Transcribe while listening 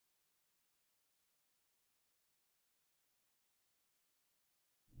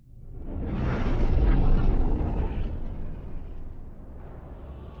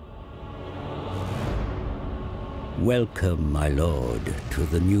Welcome, my lord, to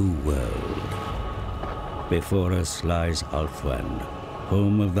the new world. Before us lies Ulthuan,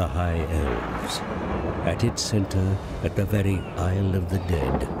 home of the High Elves. At its center, at the very Isle of the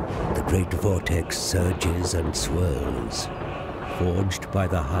Dead, the great vortex surges and swirls, forged by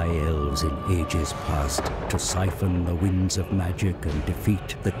the High Elves in ages past to siphon the winds of magic and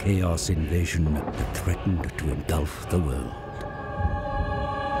defeat the chaos invasion that threatened to engulf the world.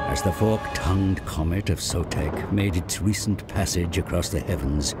 As the fork-tongued comet of Sotek made its recent passage across the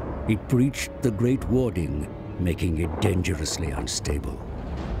heavens, it breached the Great Warding, making it dangerously unstable.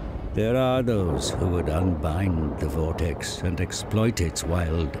 There are those who would unbind the vortex and exploit its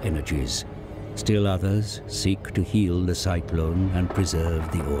wild energies. Still others seek to heal the cyclone and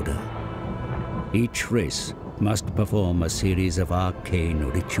preserve the order. Each race must perform a series of arcane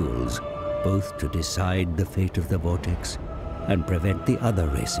rituals, both to decide the fate of the vortex and prevent the other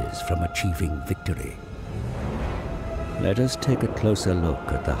races from achieving victory. Let us take a closer look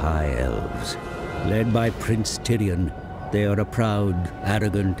at the High Elves. Led by Prince Tyrion, they are a proud,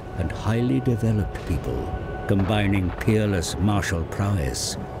 arrogant, and highly developed people, combining peerless martial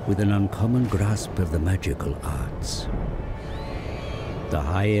prowess with an uncommon grasp of the magical arts. The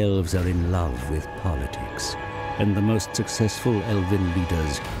High Elves are in love with politics, and the most successful elven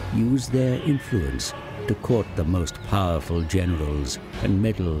leaders use their influence to court the most powerful generals and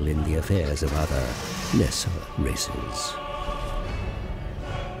meddle in the affairs of other, lesser races.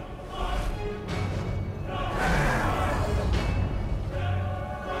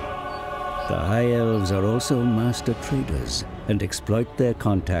 The High Elves are also master traders and exploit their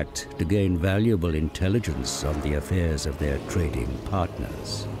contacts to gain valuable intelligence on the affairs of their trading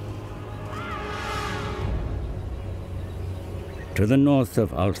partners. To the north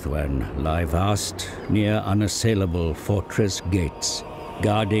of Ulthuan lie vast, near unassailable fortress gates,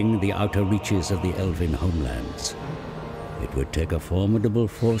 guarding the outer reaches of the elven homelands. It would take a formidable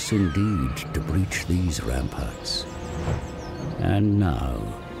force indeed to breach these ramparts. And now,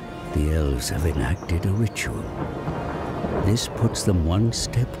 the elves have enacted a ritual. This puts them one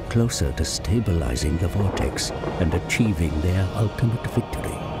step closer to stabilizing the vortex and achieving their ultimate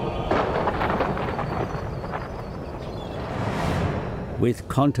victory. With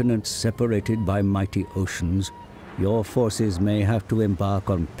continents separated by mighty oceans, your forces may have to embark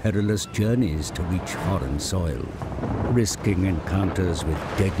on perilous journeys to reach foreign soil, risking encounters with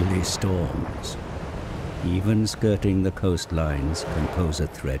deadly storms. Even skirting the coastlines can pose a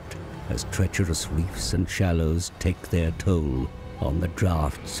threat, as treacherous reefs and shallows take their toll on the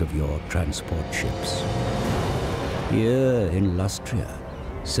drafts of your transport ships. Here in Lustria,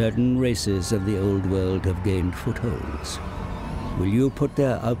 certain races of the old world have gained footholds. Will you put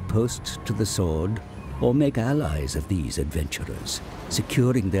their outposts to the sword, or make allies of these adventurers,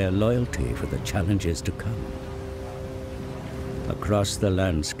 securing their loyalty for the challenges to come? Across the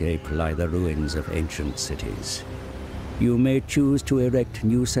landscape lie the ruins of ancient cities. You may choose to erect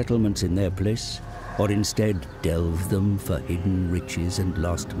new settlements in their place, or instead delve them for hidden riches and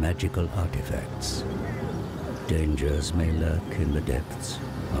lost magical artifacts. Dangers may lurk in the depths,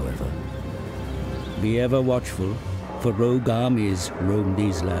 however. Be ever watchful, for rogue armies roam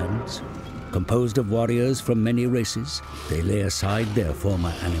these lands. Composed of warriors from many races, they lay aside their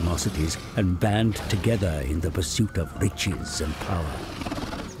former animosities and band together in the pursuit of riches and power.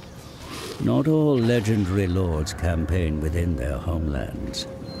 Not all legendary lords campaign within their homelands.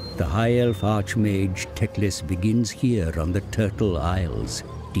 The High Elf Archmage Teclis begins here on the Turtle Isles,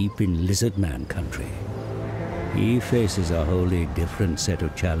 deep in Lizardman country. He faces a wholly different set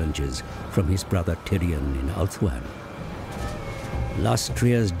of challenges from his brother Tyrion in Ulthuan.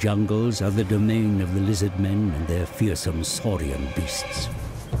 Lustria's jungles are the domain of the Lizardmen and their fearsome saurian beasts.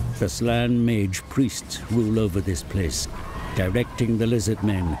 The Slan Mage priests rule over this place, directing the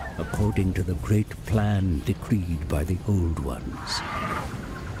Lizardmen according to the great plan decreed by the Old Ones.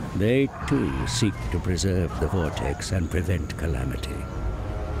 They, too, seek to preserve the vortex and prevent calamity.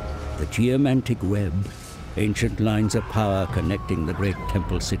 The geomantic web, ancient lines of power connecting the great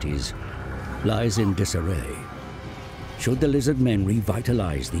temple cities, lies in disarray. Should the Lizardmen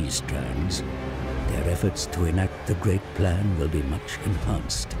revitalize these strands, their efforts to enact the great plan will be much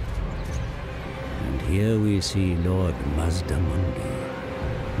enhanced. And here we see Lord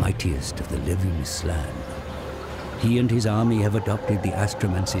Mazdamundi, mightiest of the living Slan. He and his army have adopted the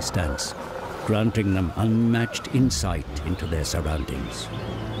astromancy stance, granting them unmatched insight into their surroundings.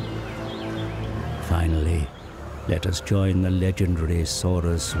 Finally, let us join the legendary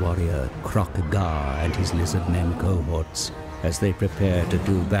Saurus warrior Krok-Gar and his Lizardmen cohorts as they prepare to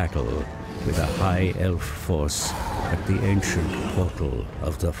do battle with a High Elf force at the ancient portal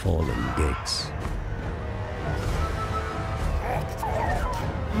of the Fallen Gates.